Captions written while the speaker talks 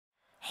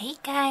Hey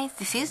guys,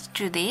 this is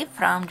Judy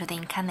from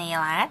Judinka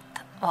Nail Art.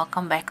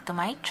 Welcome back to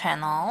my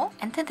channel,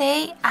 and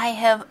today I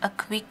have a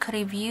quick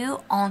review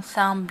on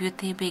some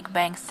Beauty Big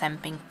Bang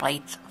stamping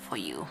plates for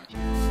you.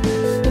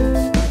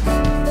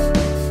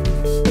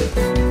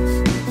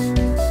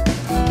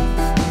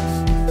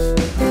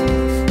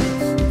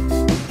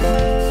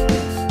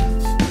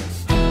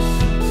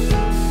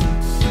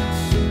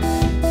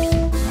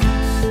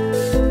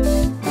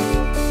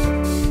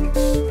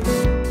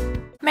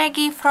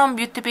 Maggie from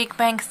Beauty Big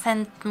Bang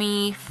sent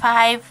me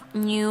 5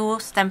 new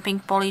stamping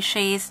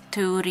polishes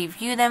to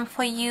review them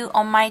for you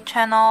on my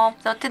channel.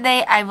 So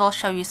today I will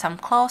show you some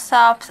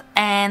close-ups,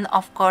 and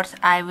of course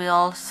I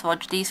will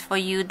swatch these for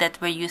you,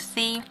 that way you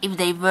see if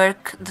they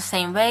work the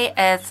same way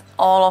as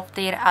all of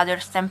their other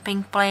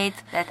stamping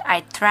plates that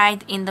I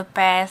tried in the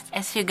past.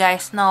 As you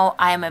guys know,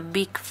 I am a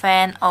big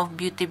fan of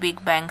Beauty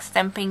Big Bang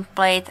stamping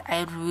plates.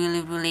 I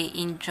really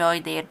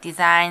enjoy their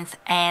designs,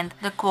 and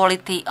the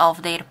quality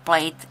of their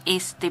plates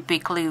is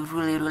typically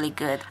really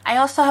good. I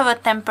also have a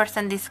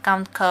 10%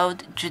 discount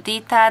code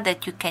Judita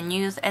that you can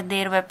use at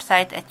their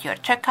website at your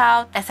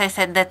checkout. As I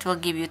said, that will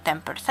give you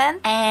 10%.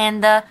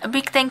 And a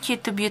big thank you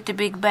to Beauty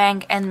Big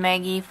Bang and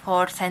Maggie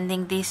for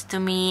sending this to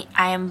me.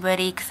 I am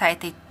very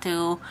excited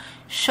to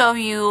show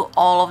you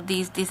all of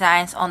these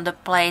designs on the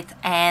plate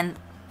and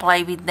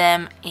play with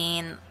them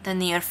in the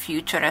near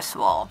future as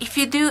well. If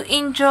you do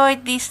enjoy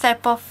this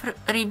type of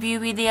review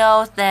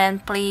videos, then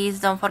please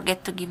don't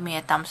forget to give me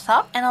a thumbs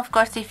up. And of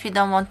course, if you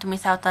don't want to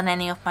miss out on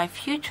any of my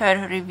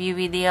future review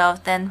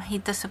videos, then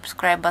hit the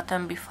subscribe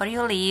button before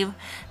you leave.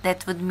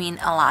 That would mean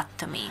a lot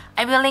to me.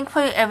 I will link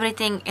for you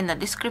everything in the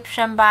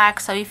description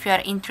box, so if you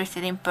are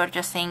interested in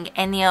purchasing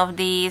any of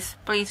these,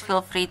 please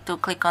feel free to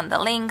click on the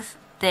links.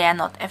 They are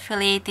not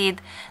affiliated,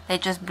 they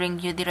just bring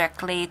you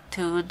directly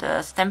to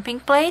the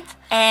stamping plate.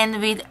 And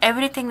with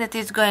everything that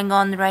is going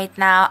on right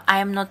now, I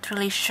am not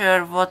really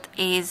sure what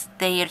is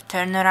their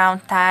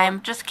turnaround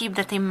time. Just keep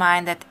that in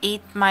mind, that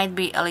it might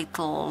be a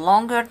little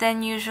longer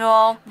than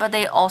usual, but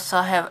they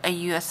also have a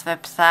US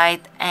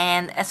website,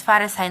 and as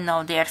far as I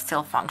know, they are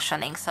still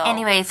functioning. So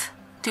anyways,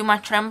 too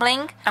much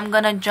rambling. I'm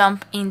gonna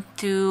jump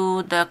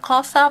into the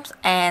close-ups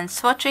and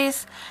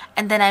swatches,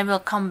 and then I will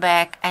come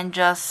back and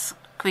just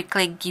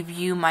quickly give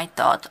you my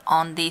thought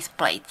on these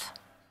plates.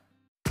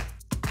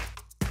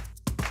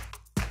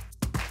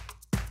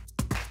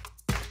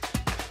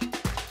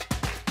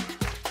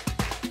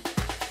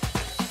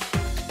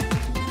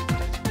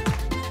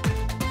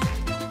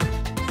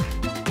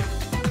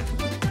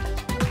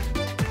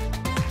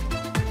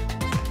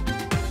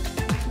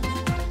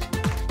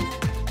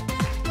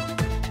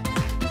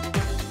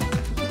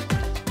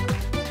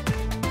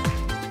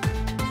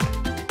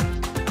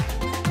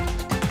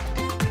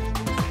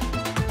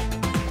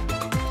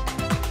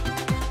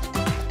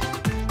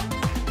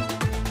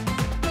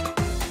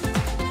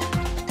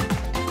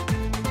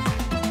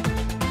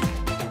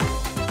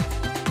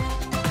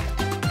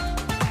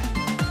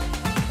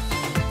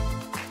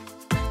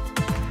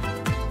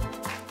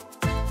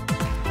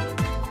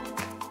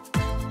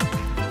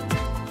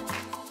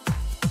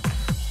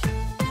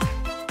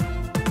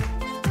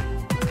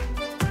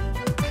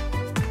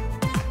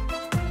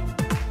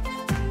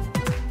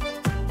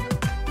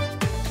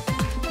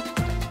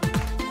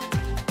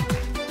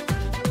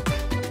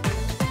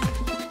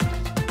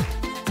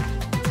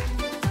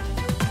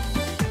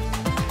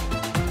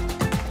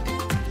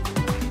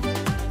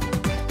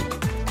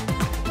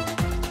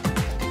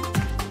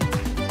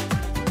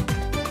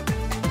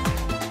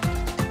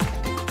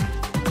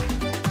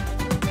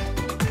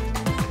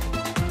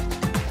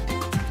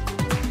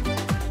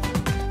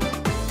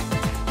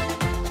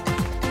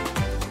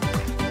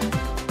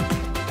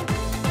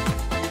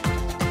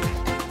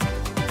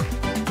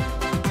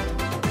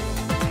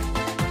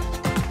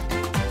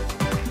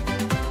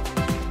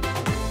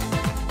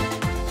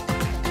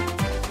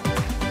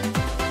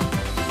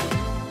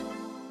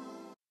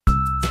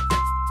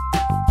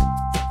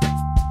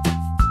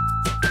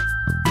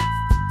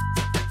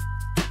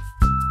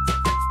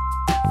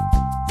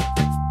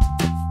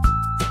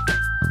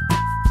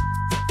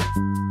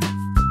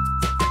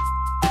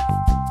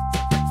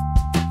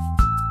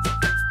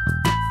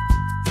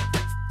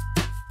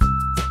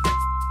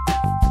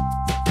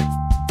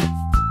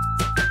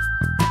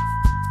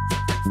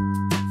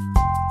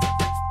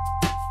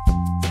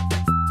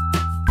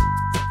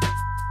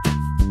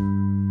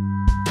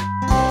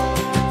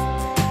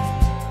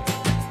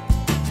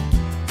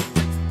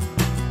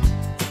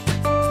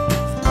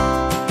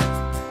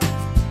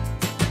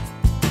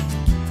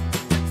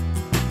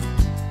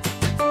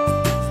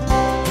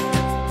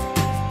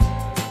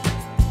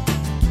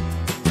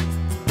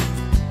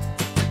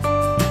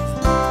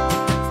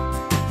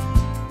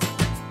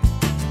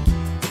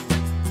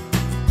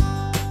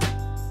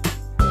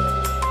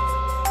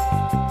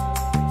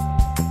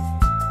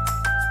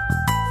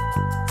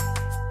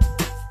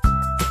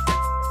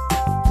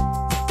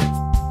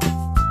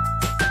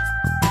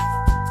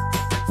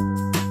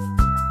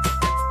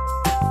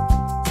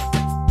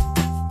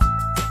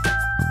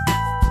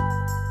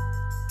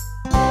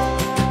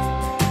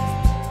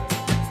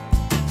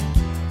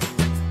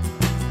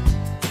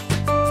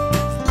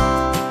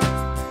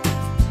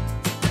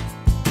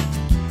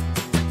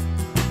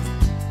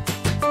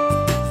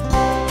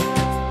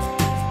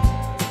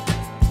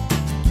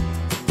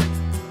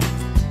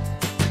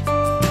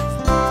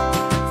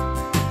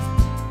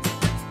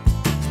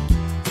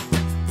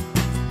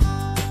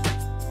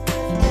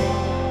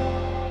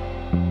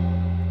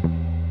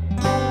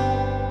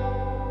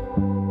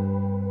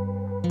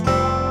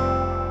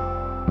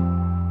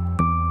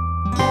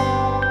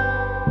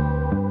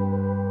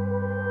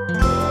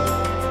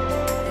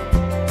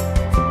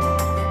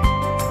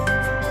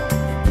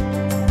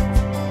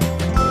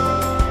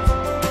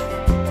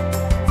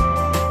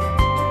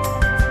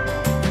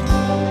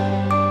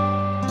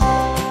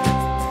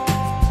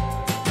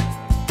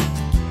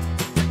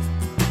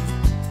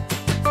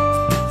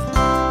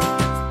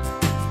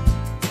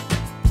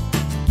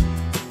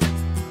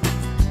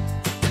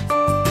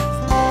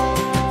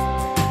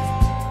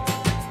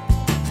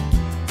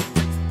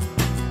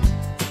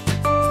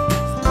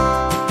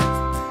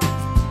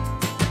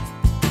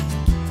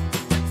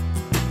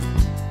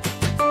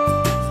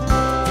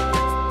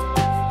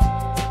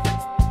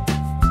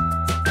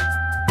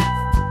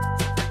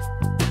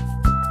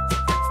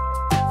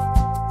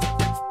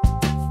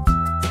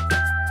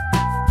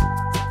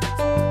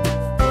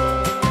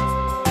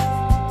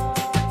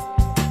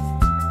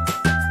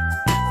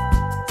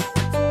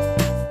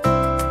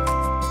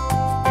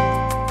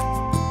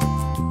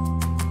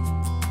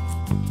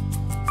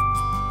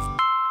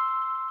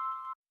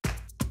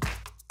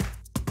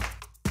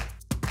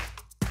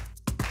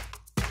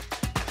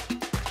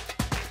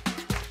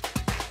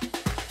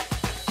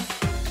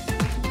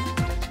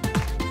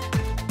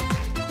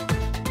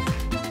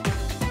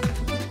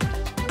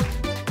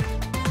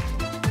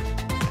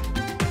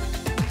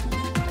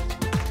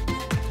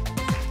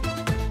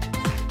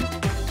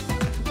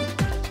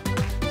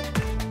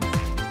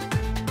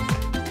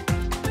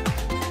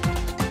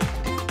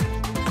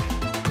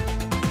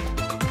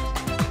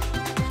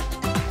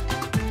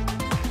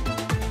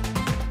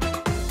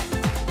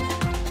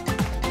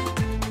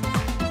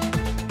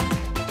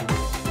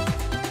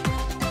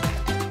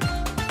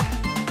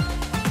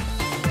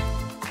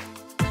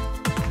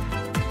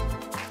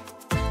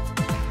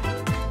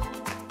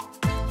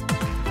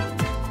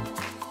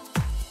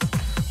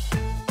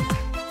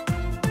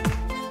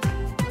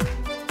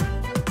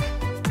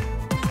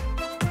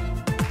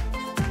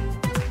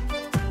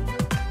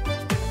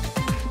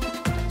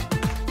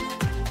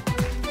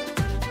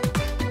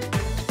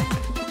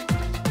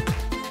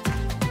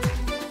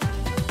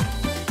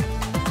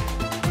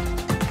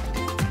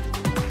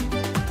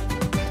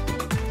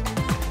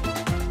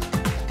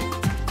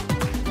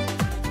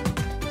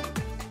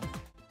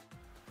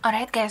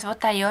 Alright guys,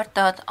 what are your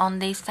thoughts on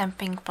this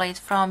stamping plate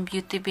from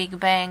Beauty Big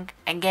Bang?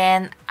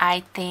 Again, I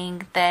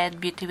think that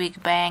Beauty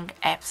Big Bang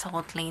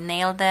absolutely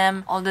nailed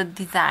them. All the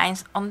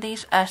designs on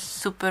these are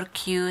super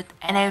cute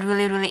and I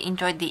really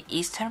enjoyed the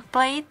Easter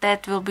plate.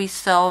 That will be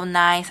so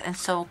nice and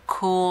so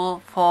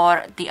cool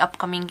for the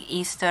upcoming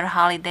Easter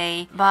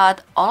holiday.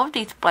 But all of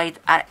these plates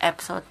are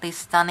absolutely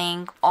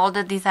stunning. All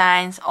the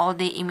designs, all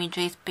the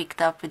images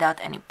picked up without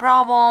any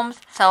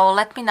problems. So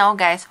let me know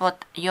guys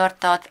what your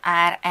thoughts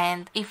are,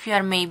 and if you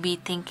are maybe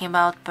thinking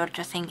about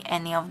purchasing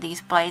any of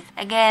these plates.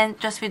 Again,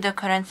 just with the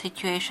current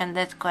situation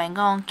that's going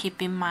on,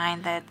 keep in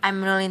mind that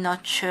I'm really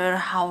not sure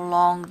how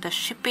long the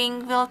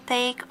shipping will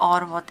take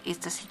or what is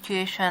the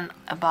situation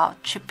about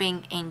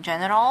shipping in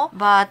general,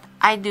 but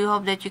I do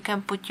hope that you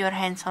can put your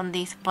hands on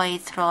these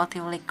plates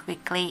relatively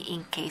quickly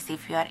in case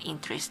if you are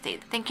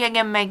interested. Thank you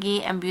again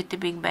Maggie and Beauty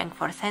Big Bang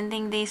for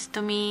sending this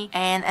to me,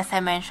 and as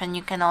I mentioned,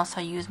 you can also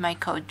use my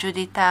code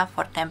Judita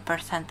for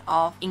 10%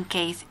 off in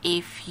case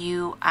if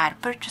you are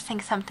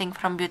purchasing something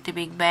from Beauty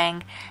Big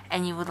Bang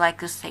and you would like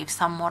to save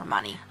some more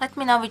money. Let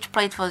me know which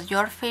plate was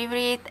your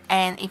favorite,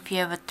 and if you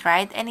ever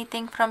tried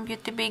anything from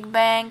Beauty Big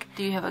Bang.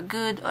 Do you have a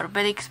good or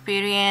bad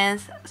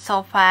experience?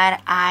 So far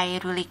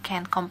I really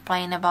can't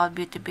complain about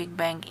Beauty Big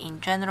Bang in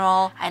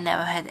general. I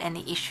never had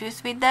any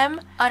issues with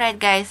them. Alright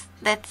guys,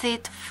 that's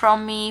it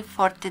from me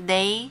for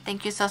today.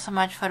 Thank you so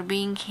much for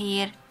being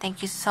here.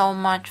 Thank you so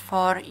much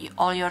for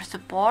all your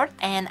support,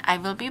 and I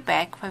will be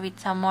back with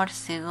some more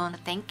soon.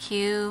 Thank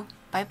you.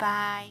 Bye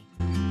bye.